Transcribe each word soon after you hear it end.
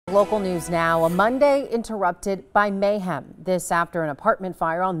Local news now. A Monday interrupted by mayhem. This after an apartment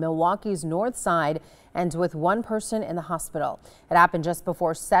fire on Milwaukee's north side ends with one person in the hospital. It happened just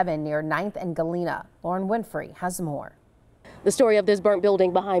before 7 near 9th and Galena. Lauren Winfrey has more. The story of this burnt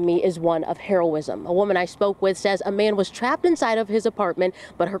building behind me is one of heroism. A woman I spoke with says a man was trapped inside of his apartment,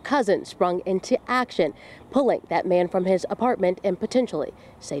 but her cousin sprung into action, pulling that man from his apartment and potentially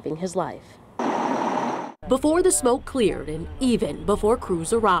saving his life. Before the smoke cleared and even before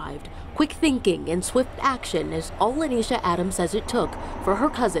crews arrived, quick thinking and swift action is all Anisha Adams says it took for her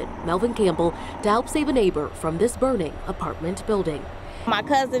cousin, Melvin Campbell, to help save a neighbor from this burning apartment building. My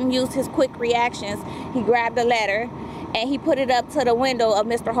cousin used his quick reactions. He grabbed a ladder and he put it up to the window of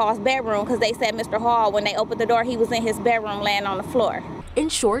Mr. Hall's bedroom because they said Mr. Hall, when they opened the door, he was in his bedroom laying on the floor. In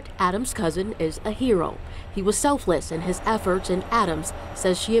short, Adams' cousin is a hero. He was selfless in his efforts, and Adams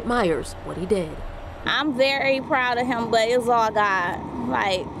says she admires what he did. I'm very proud of him, but it's all God.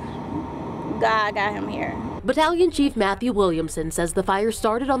 Like, God got him here. Battalion Chief Matthew Williamson says the fire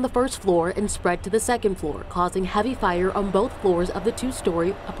started on the first floor and spread to the second floor, causing heavy fire on both floors of the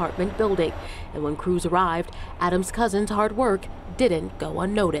two-story apartment building. And when crews arrived, Adams' cousin's hard work didn't go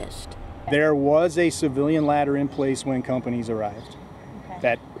unnoticed. There was a civilian ladder in place when companies arrived.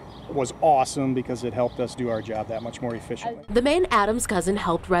 That was awesome because it helped us do our job that much more efficiently. The man Adams' cousin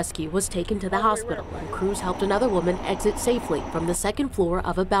helped rescue was taken to the hospital, and crews helped another woman exit safely from the second floor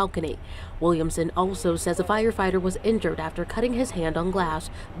of a balcony. Williamson also says a firefighter was injured after cutting his hand on glass,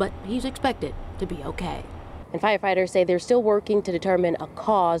 but he's expected to be okay. And firefighters say they're still working to determine a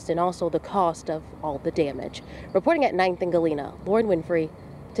cause and also the cost of all the damage. Reporting at 9th and Galena, Lauren Winfrey,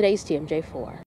 today's TMJ4.